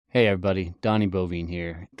Hey everybody, Donnie Bovine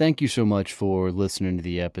here. Thank you so much for listening to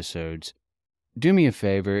the episodes. Do me a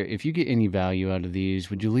favor, if you get any value out of these,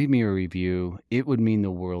 would you leave me a review? It would mean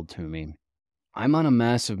the world to me. I'm on a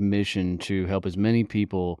massive mission to help as many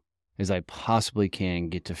people as I possibly can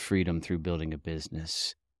get to freedom through building a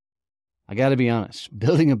business. I gotta be honest,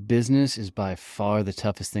 building a business is by far the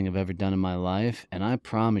toughest thing I've ever done in my life, and I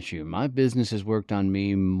promise you, my business has worked on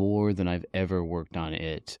me more than I've ever worked on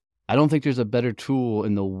it. I don't think there's a better tool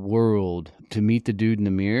in the world to meet the dude in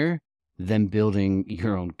the mirror than building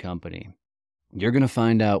your own company. You're gonna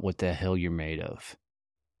find out what the hell you're made of.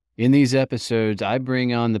 In these episodes, I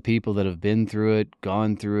bring on the people that have been through it,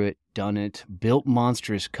 gone through it, done it, built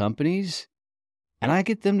monstrous companies, and I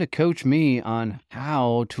get them to coach me on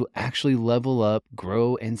how to actually level up,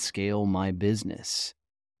 grow, and scale my business.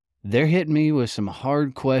 They're hitting me with some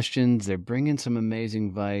hard questions. They're bringing some amazing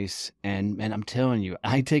advice. And I'm telling you,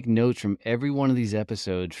 I take notes from every one of these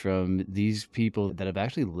episodes from these people that have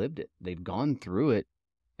actually lived it. They've gone through it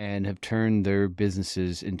and have turned their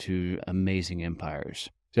businesses into amazing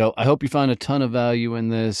empires. So I hope you find a ton of value in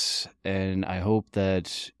this, and I hope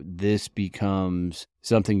that this becomes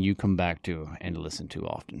something you come back to and listen to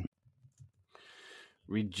often.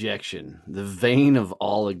 Rejection, the vein of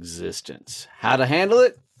all existence. How to handle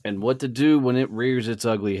it and what to do when it rears its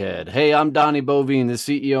ugly head. Hey, I'm Donnie Bovine, the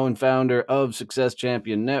CEO and founder of Success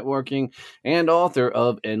Champion Networking and author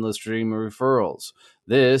of Endless Stream of Referrals.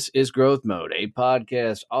 This is Growth Mode, a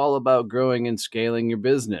podcast all about growing and scaling your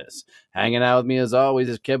business. Hanging out with me as always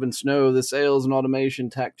is Kevin Snow, the sales and automation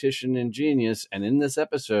tactician and genius. And in this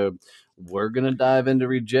episode, we're going to dive into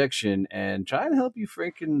rejection and try and help you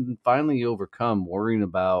freaking finally overcome worrying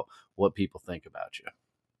about what people think about you.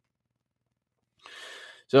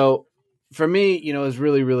 So for me, it was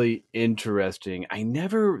really, really interesting. I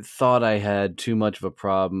never thought I had too much of a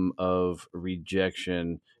problem of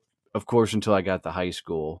rejection, of course, until I got to high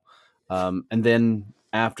school. And then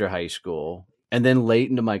after high school, and then late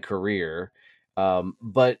into my career.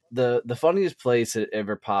 But the funniest place that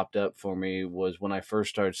ever popped up for me was when I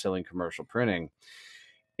first started selling commercial printing.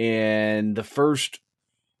 And the first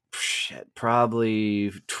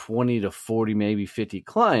probably 20 to 40, maybe 50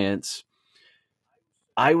 clients,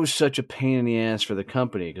 I was such a pain in the ass for the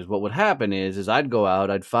company because what would happen is I'd go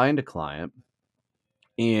out, I'd find a client,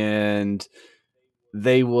 and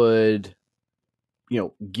they would,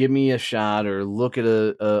 give me a shot or look at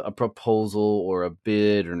a proposal or a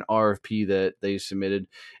bid or an RFP that they submitted,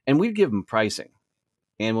 and we'd give them pricing.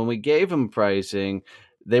 And when we gave them pricing,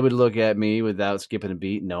 they would look at me without skipping a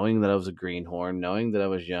beat, knowing that I was a greenhorn, knowing that I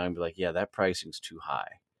was young, be like, yeah, that pricing's too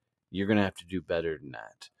high. You're going to have to do better than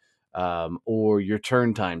that. Or your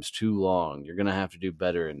turn time's too long. You're going to have to do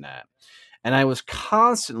better than that. And I was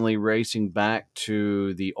constantly racing back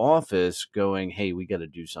to the office going, hey, we got to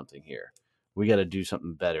do something here. We got to do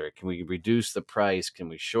something better. Can we reduce the price? Can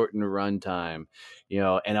we shorten the runtime?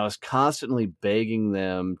 And I was constantly begging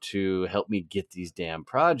them to help me get these damn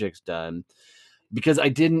projects done because I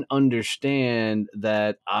didn't understand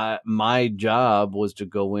that my job was to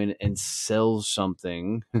go in and sell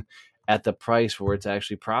something at the price where it's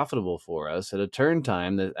actually profitable for us at a turn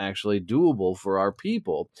time that's actually doable for our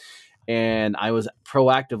people. And I was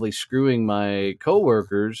proactively screwing my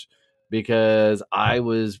coworkers because I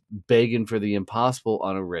was begging for the impossible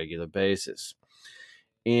on a regular basis.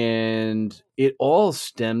 And it all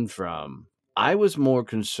stemmed from I was more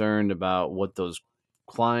concerned about what those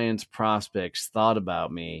clients, prospects thought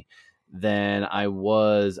about me than I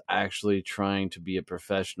was actually trying to be a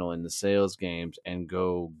professional in the sales games and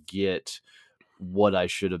go get what I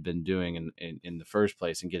should have been doing in the first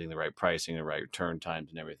place and getting the right pricing, the right return times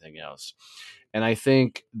and everything else. And I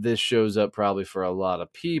think this shows up probably for a lot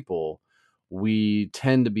of people. We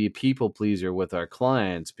tend to be a people pleaser with our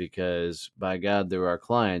clients because by God, they're our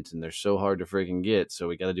clients and they're so hard to freaking get. So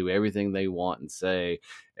we got to do everything they want and say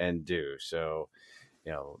and do. So,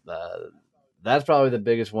 that's probably the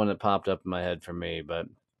biggest one that popped up in my head for me, but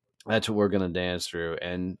that's what we're going to dance through.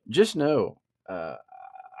 And just know,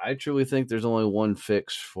 I truly think there's only one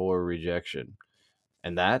fix for rejection,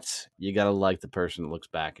 and that's you got to like the person that looks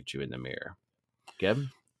back at you in the mirror.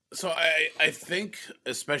 Kevin? So I think,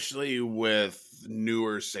 especially with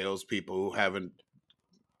newer salespeople who haven't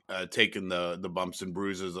taken the bumps and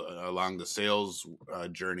bruises along the sales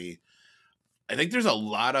journey, I think there's a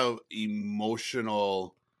lot of emotion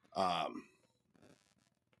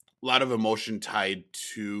tied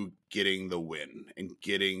to getting the win and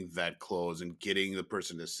getting that close and getting the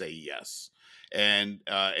person to say yes. And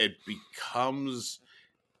it becomes,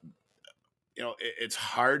 it's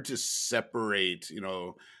hard to separate,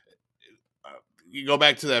 you go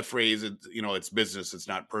back to that phrase, it's business, it's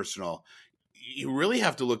not personal. You really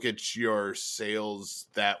have to look at your sales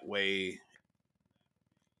that way.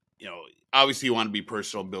 Obviously you want to be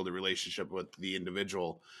personal, build a relationship with the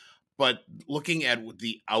individual, but looking at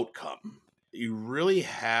the outcome, you really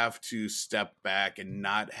have to step back and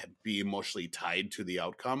not be emotionally tied to the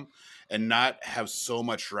outcome, and not have so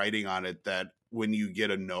much writing on it that when you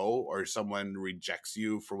get a no or someone rejects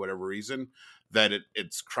you for whatever reason, that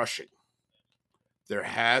it's crushing. It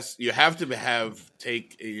has to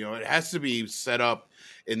be set up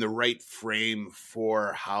in the right frame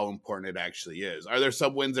for how important it actually is. Are there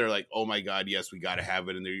some wins that are like, oh my God, yes, we got to have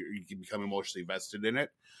it, and you can become emotionally vested in it?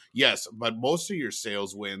 Yes, but most of your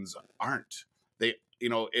sales wins aren't.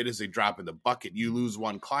 It is a drop in the bucket. You lose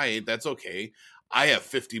one client, that's okay. I have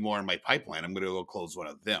 50 more in my pipeline. I'm going to go close one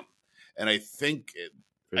of them. And I think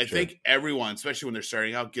think everyone, especially when they're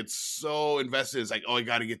starting out, gets so invested. It's like, oh, I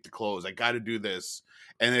got to get the close. I got to do this.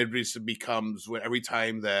 And it just becomes, every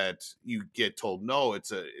time that you get told no,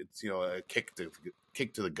 it's a kick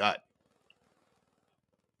to the gut.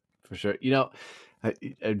 For sure.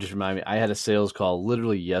 It just reminded me, I had a sales call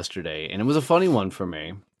literally yesterday, and it was a funny one for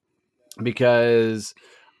me because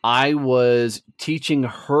I was teaching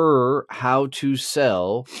her how to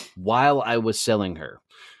sell while I was selling her.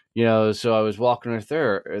 So I was walking her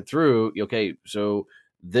through, okay, so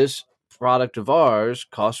this product of ours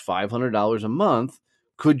costs $500 a month.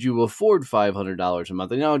 Could you afford $500 a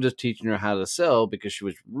month? And I was just teaching her how to sell because she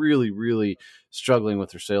was really, really struggling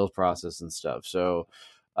with her sales process and stuff. So,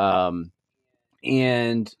 I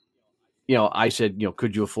said,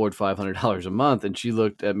 could you afford $500 a month? And she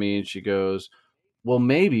looked at me and she goes, well,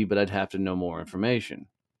 maybe, but I'd have to know more information.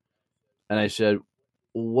 And I said,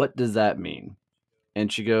 what does that mean?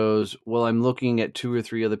 And she goes, well, I'm looking at 2 or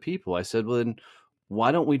 3 other people. I said, well, then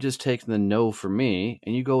why don't we just take the no for me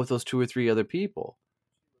and you go with those 2 or 3 other people?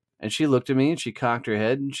 And she looked at me and she cocked her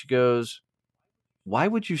head and she goes, why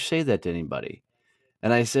would you say that to anybody?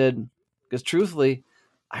 And I said, because truthfully,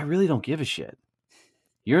 I really don't give a shit.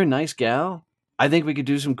 You're a nice gal. I think we could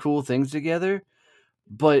do some cool things together.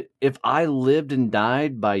 But if I lived and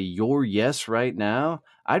died by your yes right now,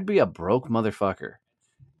 I'd be a broke motherfucker.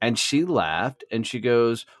 And she laughed and she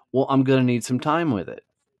goes, well, I'm going to need some time with it.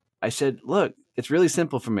 I said, look, it's really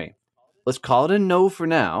simple for me. Let's call it a no for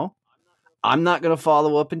now. I'm not going to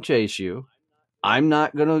follow up and chase you. I'm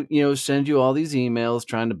not going to, send you all these emails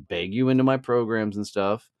trying to beg you into my programs and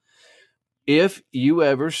stuff. If you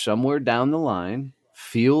ever somewhere down the line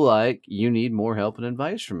feel like you need more help and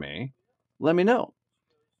advice from me, let me know.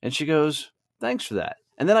 And she goes, thanks for that.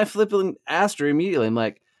 And then I flipped and asked her immediately, I'm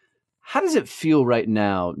like, how does it feel right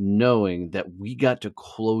now knowing that we got to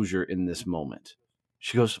closure in this moment?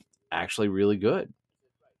 She goes, actually really good.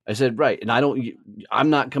 I said, right. And I'm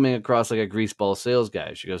not coming across like a greaseball sales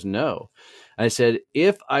guy. She goes, no. And I said,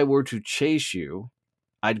 if I were to chase you,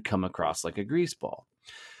 I'd come across like a greaseball.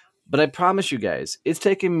 But I promise you guys, it's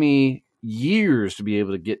taken me years to be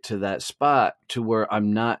able to get to that spot to where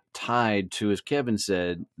I'm not tied to, as Kevin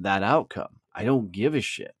said, that outcome. I don't give a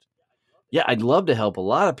shit. Yeah, I'd love to help a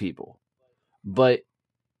lot of people, but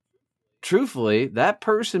truthfully, that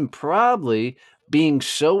person probably being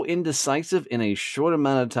so indecisive in a short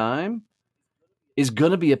amount of time is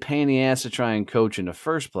going to be a pain in the ass to try and coach in the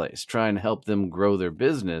first place, try and help them grow their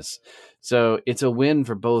business. So it's a win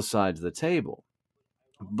for both sides of the table.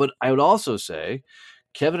 But I would also say,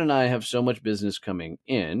 Kevin and I have so much business coming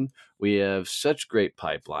in. We have such great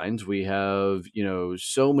pipelines. We have,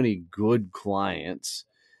 so many good clients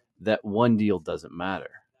that one deal doesn't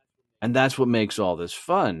matter. And that's what makes all this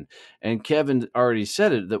fun. And Kevin already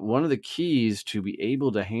said it, that one of the keys to be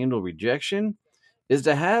able to handle rejection is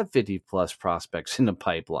to have 50 plus prospects in the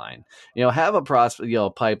pipeline. Have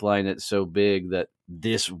a pipeline that's so big that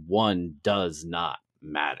this one does not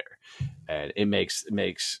matter. And it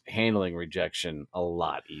makes handling rejection a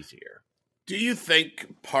lot easier. Do you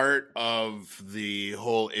think part of the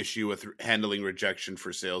whole issue with handling rejection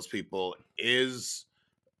for salespeople is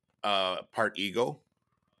part ego?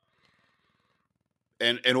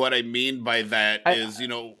 And what I mean by that is,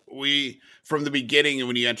 we, from the beginning,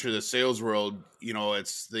 when you enter the sales world,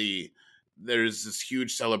 there's this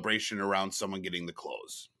huge celebration around someone getting the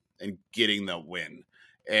close and getting the win.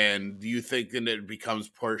 And do you think that it becomes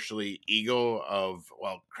partially ego of,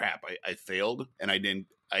 well, crap, I failed and I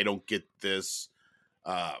don't get this,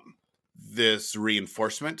 this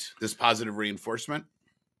reinforcement, this positive reinforcement?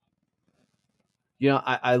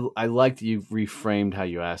 I like that you've reframed how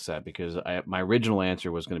you asked that, because my original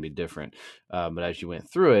answer was going to be different. But as you went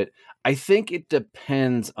through it, I think it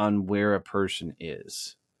depends on where a person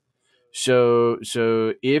is. So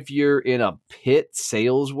if you're in a pit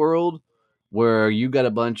sales world where you got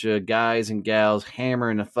a bunch of guys and gals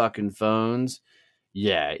hammering the fucking phones,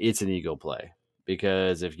 yeah, it's an ego play.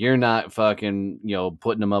 Because if you're not fucking,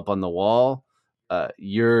 putting them up on the wall,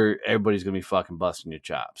 everybody's gonna be fucking busting your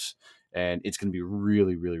chops. And it's gonna be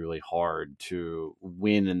really, really, really hard to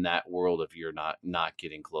win in that world if you're not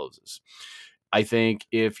getting closes. I think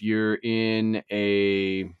if you're in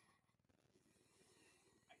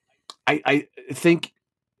I think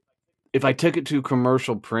if I took it to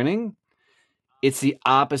commercial printing, it's the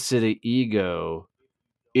opposite of ego.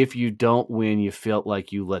 If you don't win, you felt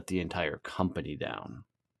like you let the entire company down,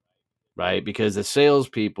 right? Because the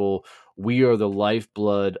salespeople, we are the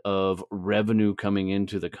lifeblood of revenue coming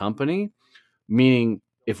into the company, meaning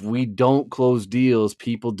if we don't close deals,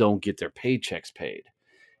 people don't get their paychecks paid.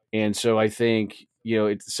 And so I think,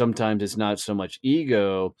 sometimes it's not so much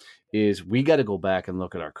ego, is we got to go back and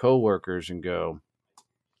look at our coworkers and go,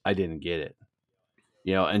 I didn't get it.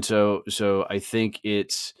 And so I think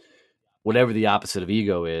it's whatever the opposite of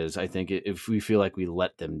ego is. I think if we feel like we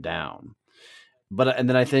let them down, and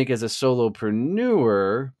then I think as a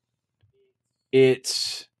solopreneur,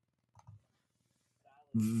 it's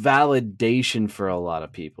validation for a lot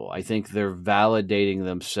of people. I think they're validating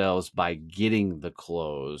themselves by getting the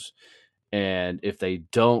close. And if they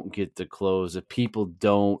don't get the close, if people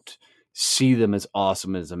don't see them as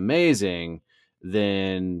awesome, as amazing,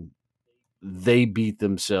 then they beat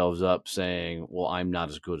themselves up saying, well, I'm not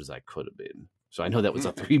as good as I could have been. So I know that was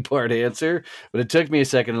a 3-part answer, but it took me a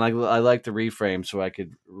second. And I like to reframe so I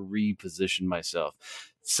could reposition myself.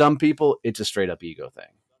 Some people, it's a straight up ego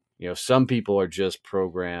thing. Some people are just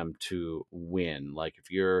programmed to win. Like if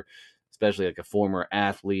you're especially like a former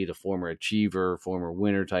athlete, a former achiever, former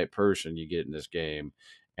winner type person, you get in this game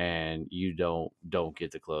and you don't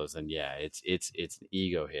get the close, then yeah, it's an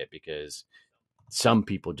ego hit, because some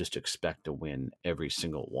people just expect to win every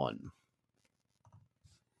single one.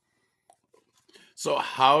 So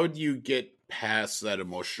how do you get past that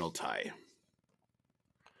emotional tie?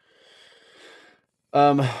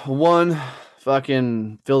 One,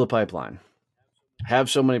 fucking fill the pipeline.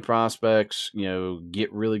 Have so many prospects,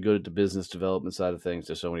 get really good at the business development side of things.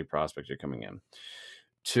 There's so many prospects are coming in.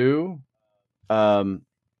 Two, I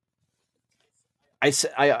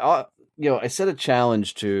set a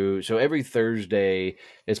challenge so every Thursday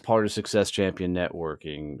as part of Success Champion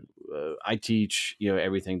Networking, I teach,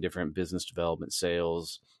 everything different, business development,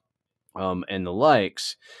 sales, and the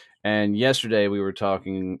likes. And yesterday we were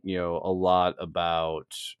talking, a lot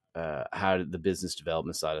about how the business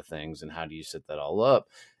development side of things and how do you set that all up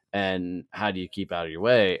and how do you keep out of your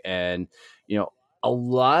way. And, a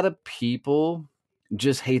lot of people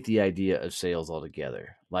just hate the idea of sales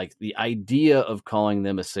altogether. Like the idea of calling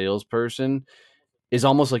them a salesperson is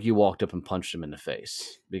almost like you walked up and punched them in the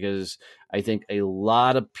face, because I think a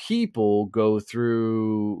lot of people go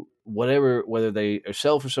through whether they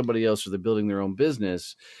sell for somebody else or they're building their own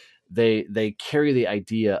business, they carry the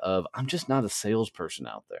idea of, I'm just not a salesperson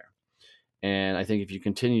out there. And I think if you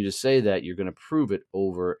continue to say that, you're going to prove it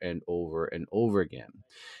over and over and over again.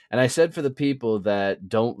 And I said, for the people that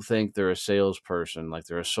don't think they're a salesperson, like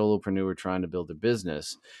they're a solopreneur trying to build a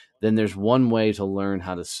business, then there's one way to learn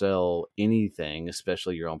how to sell anything,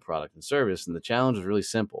 especially your own product and service. And the challenge is really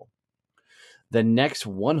simple. The next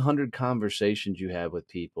 100 conversations you have with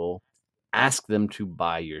people, ask them to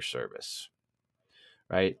buy your service,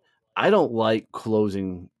 right? I don't like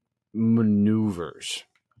closing maneuvers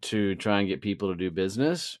to try and get people to do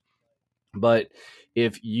business. But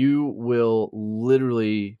if you will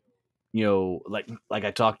literally, like I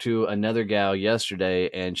talked to another gal yesterday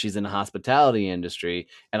and she's in the hospitality industry,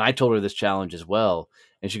 and I told her this challenge as well.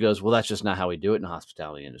 And she goes, well, that's just not how we do it in the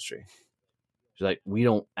hospitality industry. She's like, we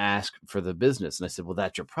don't ask for the business. And I said, well,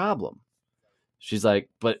 that's your problem. She's like,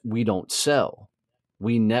 but we don't sell,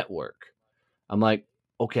 we network. I'm like,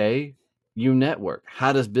 okay, you network.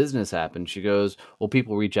 How does business happen? She goes, well,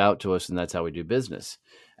 people reach out to us and that's how we do business.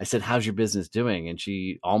 I said, how's your business doing? And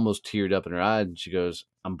she almost teared up in her eye and she goes,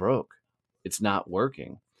 I'm broke. It's not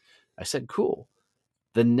working. I said, cool.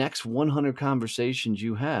 The next 100 conversations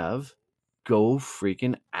you have, go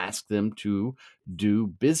freaking ask them to do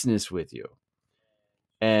business with you.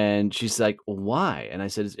 And she's like, why? And I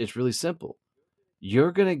said, it's really simple.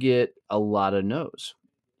 You're going to get a lot of no's.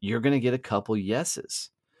 You're going to get a couple yeses.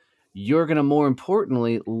 You're going to, more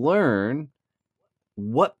importantly, learn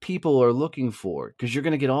what people are looking for, because you're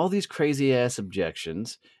going to get all these crazy ass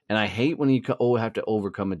objections. And I hate when you have to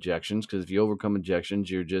overcome objections, because if you overcome objections,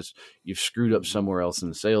 you've screwed up somewhere else in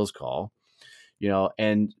the sales call,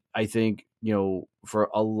 and I think, for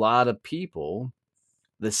a lot of people,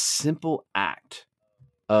 the simple act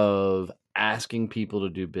of asking people to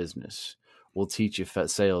do business will teach you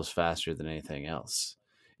sales faster than anything else.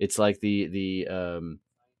 It's like the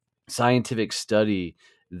scientific study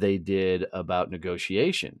they did about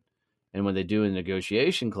negotiation. And when they do in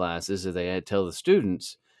negotiation classes, they tell the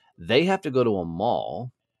students they have to go to a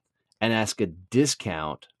mall and ask a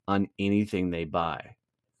discount on anything they buy.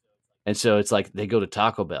 And so it's like they go to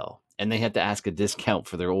Taco Bell and they have to ask a discount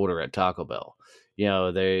for their order at Taco Bell.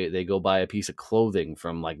 They go buy a piece of clothing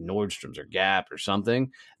from like Nordstrom's or Gap or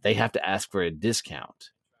something. They have to ask for a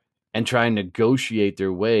discount and try and negotiate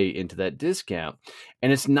their way into that discount.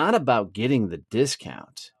 And it's not about getting the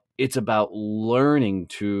discount. It's about learning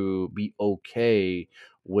to be okay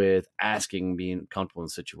with asking, being comfortable in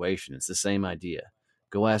the situation. It's the same idea.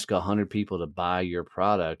 Go ask 100 people to buy your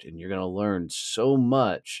product, and you're going to learn so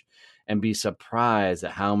much and be surprised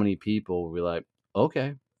at how many people will be like,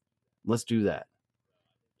 okay, let's do that.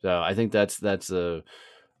 So I think that's the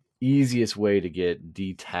easiest way to get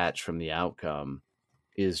detached from the outcome,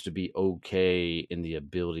 is to be okay in the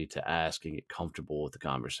ability to ask and get comfortable with the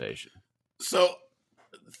conversation. So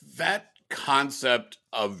that concept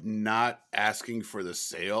of not asking for the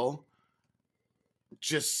sale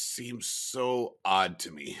just seems so odd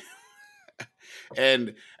to me.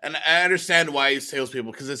 and I understand why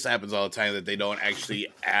salespeople, because this happens all the time, that they don't actually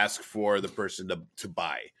ask for the person to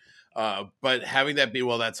buy. But having that be,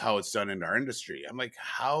 well, that's how it's done in our industry. I'm like,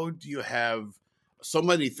 how do you have so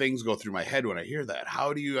many things go through my head when I hear that?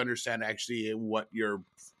 How do you understand actually what your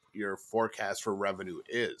forecast for revenue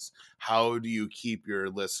is? How do you keep your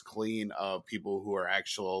list clean of people who are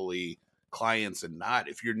actually clients and not,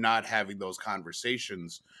 if you're not having those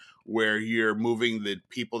conversations where you're moving the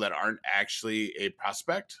people that aren't actually a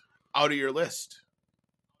prospect out of your list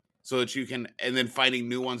so that you can, and then finding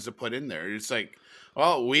new ones to put in there? It's like,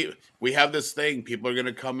 well, we have this thing, people are going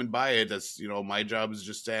to come and buy it. That's, my job is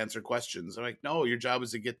just to answer questions. I'm like, no, your job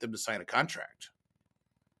is to get them to sign a contract.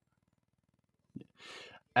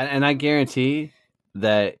 And I guarantee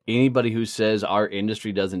that anybody who says our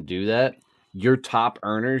industry doesn't do that, your top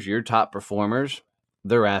earners, your top performers,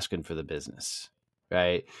 they're asking for the business,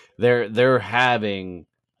 right? They're having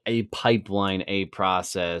a pipeline, a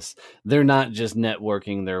process. They're not just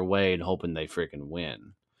networking their way and hoping they freaking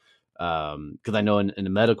win. Because I know in the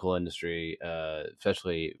medical industry,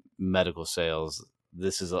 especially medical sales,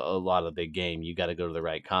 this is a lot of the big game. You got to go to the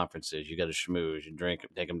right conferences. You got to schmooze and drink,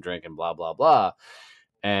 take them drinking, blah, blah, blah,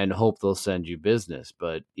 and hope they'll send you business.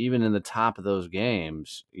 But even in the top of those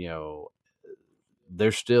games,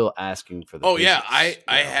 they're still asking for the business. Yeah.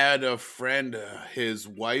 I had a friend, his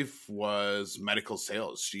wife was medical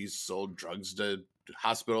sales. She sold drugs to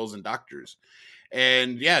hospitals and doctors.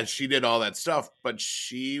 And yeah, she did all that stuff, but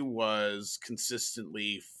she was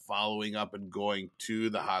consistently following up and going to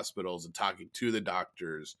the hospitals and talking to the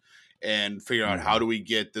doctors and figuring out, how do we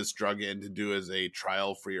get this drug in to do as a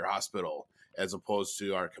trial for your hospital as opposed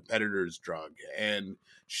to our competitor's drug. And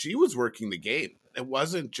she was working the game. It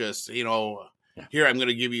wasn't just, here, I'm going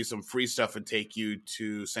to give you some free stuff and send you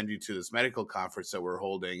to this medical conference that we're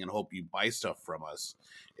holding and hope you buy stuff from us.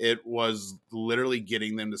 It was literally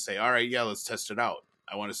getting them to say, all right, yeah, let's test it out.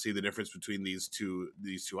 I want to see the difference between these two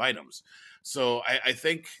items. So I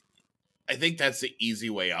think that's the easy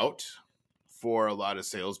way out for a lot of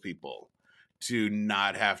salespeople, to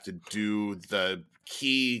not have to do the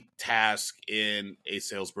key task in a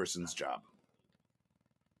salesperson's job.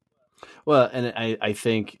 Well, and I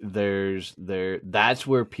think that's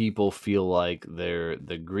where people feel like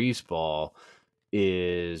the grease ball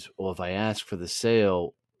is, well, if I ask for the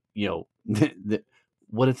sale,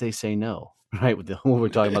 what if they say no? Right, what we're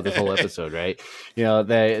talking about this whole episode, right?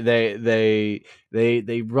 They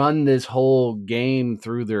run this whole game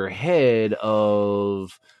through their head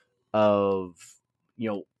of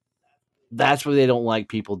that's what they don't like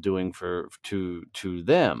people doing to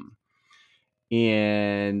them.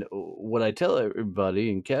 And what I tell everybody,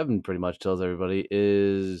 and Kevin pretty much tells everybody,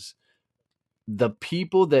 is the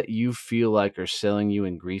people that you feel like are selling you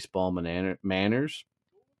in greaseball manners,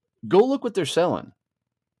 go look what they're selling.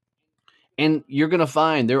 And you're going to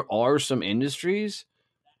find there are some industries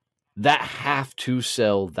that have to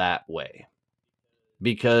sell that way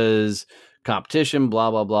because competition, blah,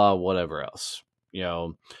 blah, blah, whatever else,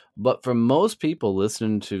 But for most people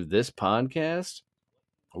listening to this podcast,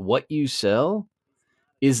 what you sell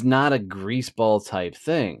is not a greaseball type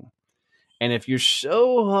thing. And if you're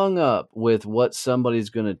so hung up with what somebody's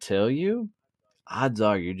going to tell you, odds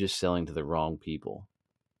are you're just selling to the wrong people.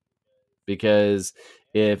 Because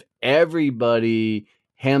if everybody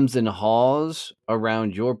hems and haws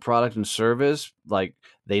around your product and service, like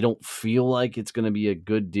they don't feel like it's going to be a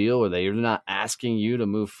good deal or they're not asking you to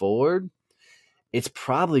move forward, it's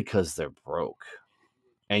probably because they're broke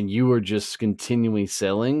and you are just continually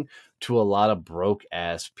selling to a lot of broke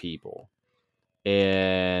ass people.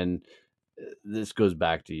 And this goes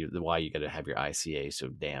back to why you got to have your ICA so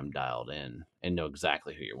damn dialed in and know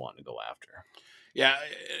exactly who you're wanting to go after. Yeah.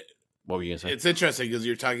 What were you going to say? It's interesting because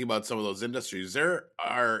you're talking about some of those industries. There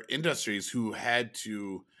are industries who had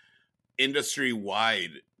to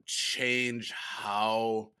industry-wide change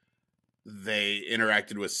how they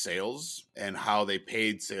interacted with sales and how they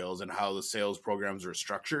paid sales and how the sales programs are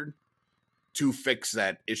structured to fix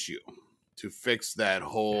that issue, to fix that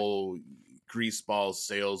whole greaseball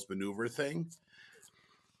sales maneuver thing.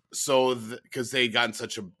 So, because they gotten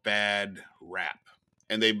such a bad rap,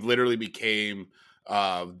 and they literally became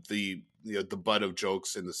the butt of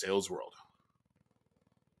jokes in the sales world.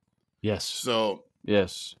 Yes. So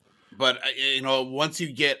yes, but once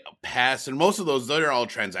you get past, and most of those, they're all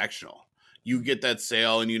transactional. You get that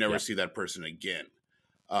sale, and you never see that person again.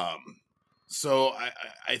 So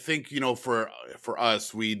I think for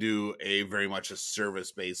us, we do a very much a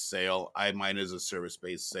service based sale. Mine is a service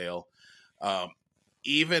based sale.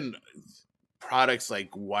 Even products like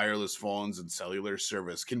wireless phones and cellular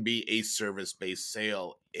service can be a service based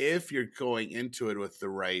sale if you're going into it with the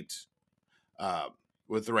right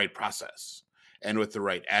process and with the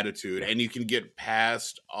right attitude, and you can get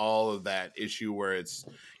past all of that issue where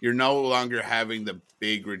you're no longer having the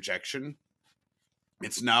big rejection.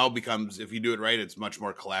 It's now becomes, if you do it right, it's much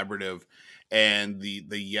more collaborative, and the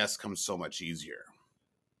yes comes so much easier.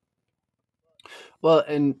 Well,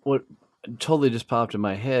 and what totally just popped in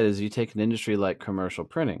my head is you take an industry like commercial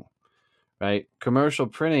printing, right? Commercial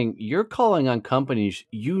printing, you're calling on companies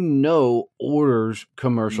orders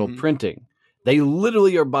commercial printing. They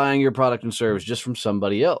literally are buying your product and service just from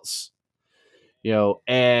somebody else.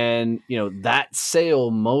 And that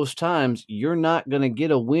sale, most times you're not going to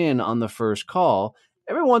get a win on the first call.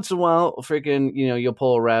 Every once in a while, freaking, you'll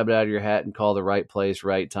pull a rabbit out of your hat and call the right place,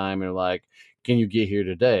 right time. And like, can you get here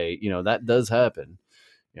today? That does happen,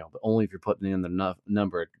 but only if you're putting in the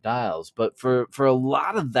number of dials. But for a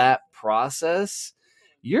lot of that process,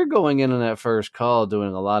 you're going in on that first call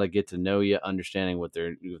doing a lot of get to know you, understanding what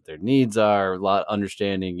their needs are, a lot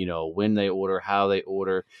understanding, when they order, how they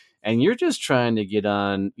order. And you're just trying to get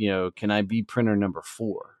on, can I be printer number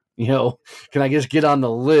 4? Can I just get on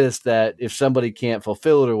the list that if somebody can't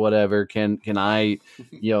fulfill it or whatever, can I,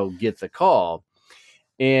 get the call?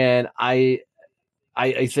 And I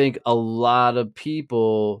think a lot of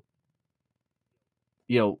people,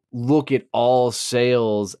 look at all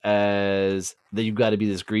sales as that you've got to be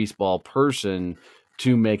this greaseball person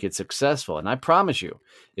to make it successful. And I promise you,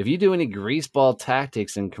 if you do any greaseball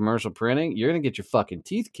tactics in commercial printing, you're going to get your fucking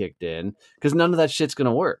teeth kicked in because none of that shit's going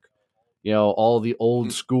to work. All the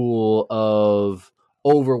old school of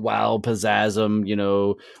over wow pizzazz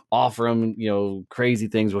offer them, crazy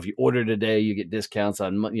things. Well, if you order today, you get discounts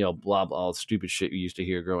on, blah, blah, all stupid shit you used to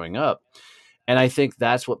hear growing up. And I think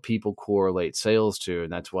that's what people correlate sales to,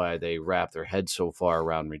 and that's why they wrap their head so far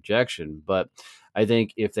around rejection. But I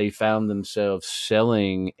think if they found themselves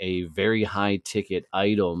selling a very high ticket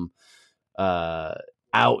item out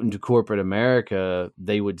into corporate America,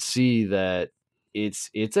 they would see that it's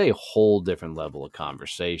a whole different level of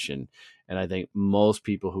conversation. And I think most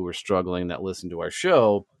people who are struggling that listen to our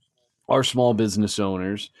show are small business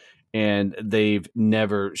owners, and they've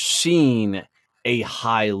never seen a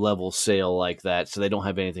high level sale like that, so they don't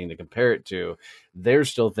have anything to compare it to. They're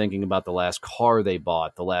still thinking about the last car they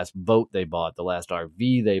bought, the last boat they bought, the last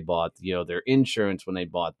RV they bought, their insurance when they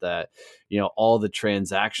bought that, all the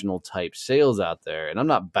transactional type sales out there. And I'm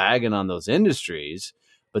not bagging on those industries,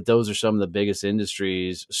 but those are some of the biggest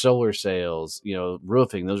industries. Solar sales,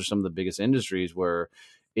 roofing, those are some of the biggest industries where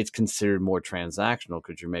it's considered more transactional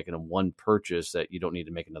because you're making a one purchase that you don't need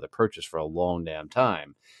to make another purchase for a long damn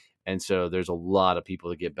time. And so there's a lot of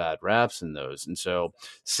people that get bad raps in those. And so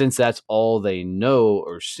since that's all they know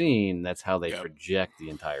or seen, that's how they project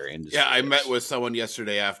the entire industry. Yeah, I met with someone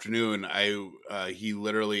yesterday afternoon. He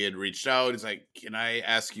literally had reached out. He's like, can I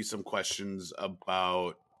ask you some questions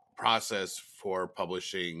about process for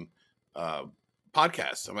publishing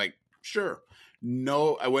podcasts? I'm like, sure.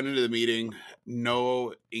 No, I went into the meeting,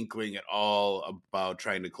 no inkling at all about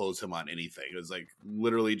trying to close him on anything. It was like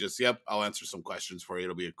literally just, yep, I'll answer some questions for you.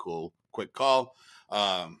 It'll be a cool, quick call.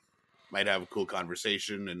 Might have a cool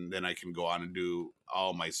conversation, and then I can go on and do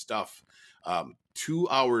all my stuff. 2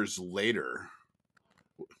 hours later,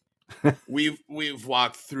 we've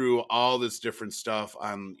walked through all this different stuff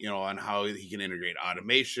on, on how he can integrate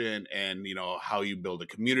automation, and how you build a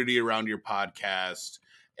community around your podcast,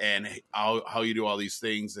 and how you do all these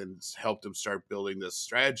things, and helped him start building this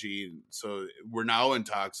strategy. So we're now in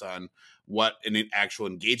talks on what an actual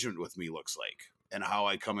engagement with me looks like, and how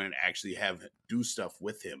I come in and actually do stuff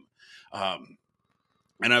with him.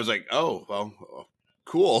 And I was like, oh, well,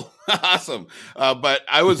 cool. Awesome. But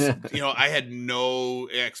I was, I had no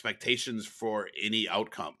expectations for any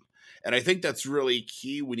outcome. And I think that's really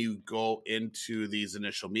key when you go into these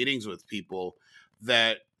initial meetings with people,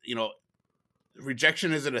 that,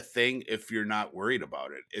 rejection isn't a thing if you're not worried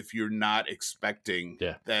about it, if you're not expecting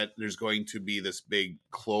that there's going to be this big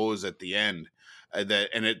close at the end. I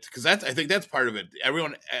think that's part of it.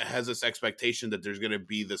 Everyone has this expectation that there's going to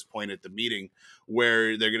be this point at the meeting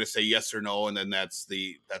where they're going to say yes or no, and then that's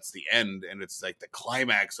the end, and it's like the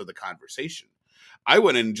climax of the conversation. I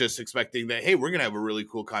went in just expecting that, hey, we're going to have a really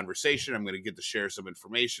cool conversation. I'm going to get to share some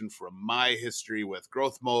information from my history with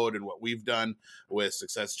Growth Mode and what we've done with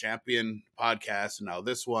Success Champion podcast, and now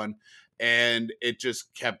this one. And it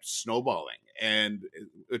just kept snowballing, and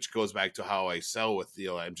which goes back to how I sell with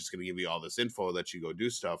I'm just going to give you all this info that you go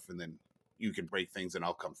do stuff, and then you can break things and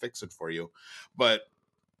I'll come fix it for you. But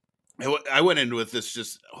I went in with this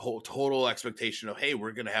just whole total expectation of, hey,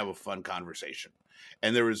 we're going to have a fun conversation.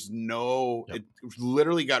 And there was it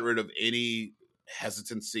literally got rid of any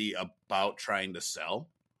hesitancy about trying to sell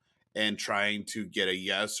and trying to get a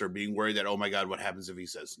yes, or being worried that, oh my God, what happens if he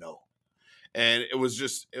says no? And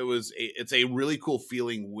it's a really cool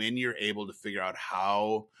feeling when you're able to figure out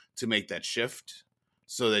how to make that shift,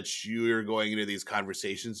 so that you're going into these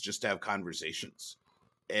conversations just to have conversations,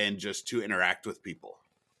 and just to interact with people,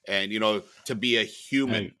 and, to be a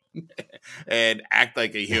human and act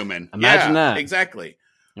like a human. Imagine that. Exactly.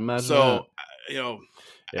 Imagine so, that.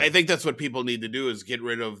 I think that's what people need to do, is get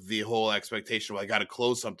rid of the whole expectation, well, I got to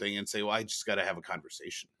close something, and say, well, I just got to have a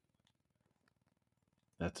conversation.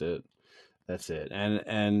 That's it.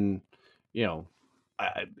 And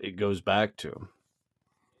it goes back to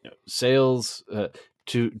sales,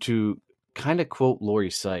 to kind of quote Lori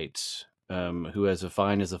Seitz, who has a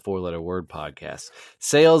Fine as a 4-letter word podcast.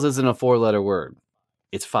 Sales isn't a 4-letter word.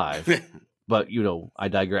 It's 5. But I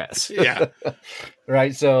digress. Yeah.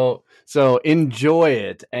 Right. So enjoy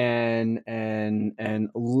it and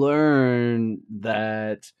learn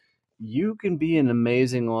that you can be an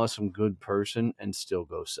amazing, awesome, good person and still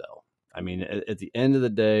go sell. I mean, at the end of the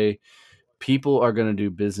day, people are going to do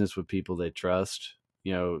business with people they trust,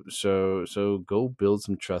 so go build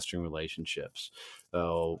some trusting relationships.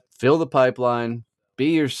 So fill the pipeline, be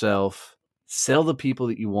yourself, sell the people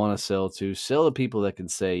that you want to sell to, sell the people that can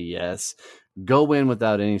say yes, go in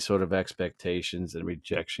without any sort of expectations, and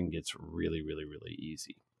rejection gets really, really, really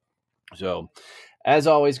easy. So, as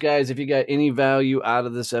always, guys, if you got any value out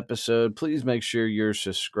of this episode, please make sure you're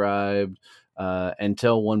subscribed, and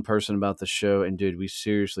tell one person about the show. And dude, we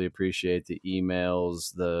seriously appreciate the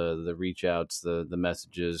emails, the reach outs, the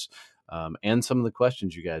messages, and some of the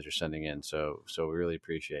questions you guys are sending in. So we really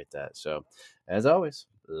appreciate that. So, as always,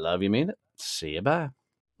 love you, mean it. See you, bye.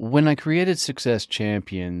 When I created Success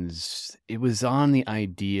Champions, it was on the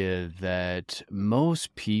idea that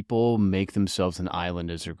most people make themselves an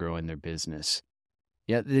island as they're growing their business.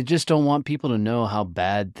 Yeah, they just don't want people to know how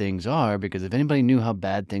bad things are, because if anybody knew how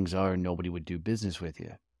bad things are, nobody would do business with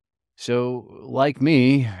you. So, like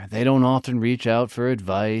me, they don't often reach out for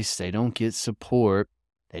advice. They don't get support.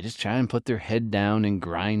 They just try and put their head down and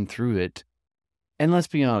grind through it. And let's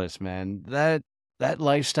be honest, man, that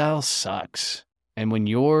lifestyle sucks. And when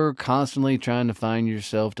you're constantly trying to find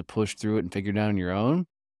yourself to push through it and figure it out on your own,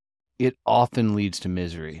 it often leads to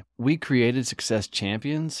misery. We created Success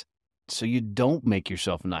Champions so you don't make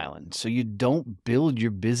yourself an island, so you don't build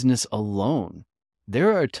your business alone.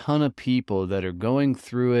 There are a ton of people that are going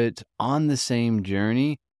through it on the same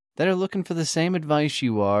journey, that are looking for the same advice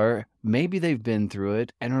you are. Maybe they've been through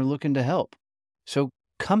it and are looking to help. So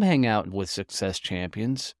come hang out with Success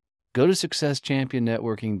Champions. Go to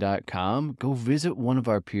successchampionnetworking.com, go visit one of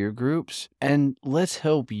our peer groups, and let's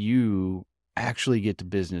help you actually get to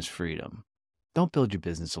business freedom. Don't build your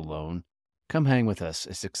business alone. Come hang with us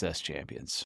as Success Champions.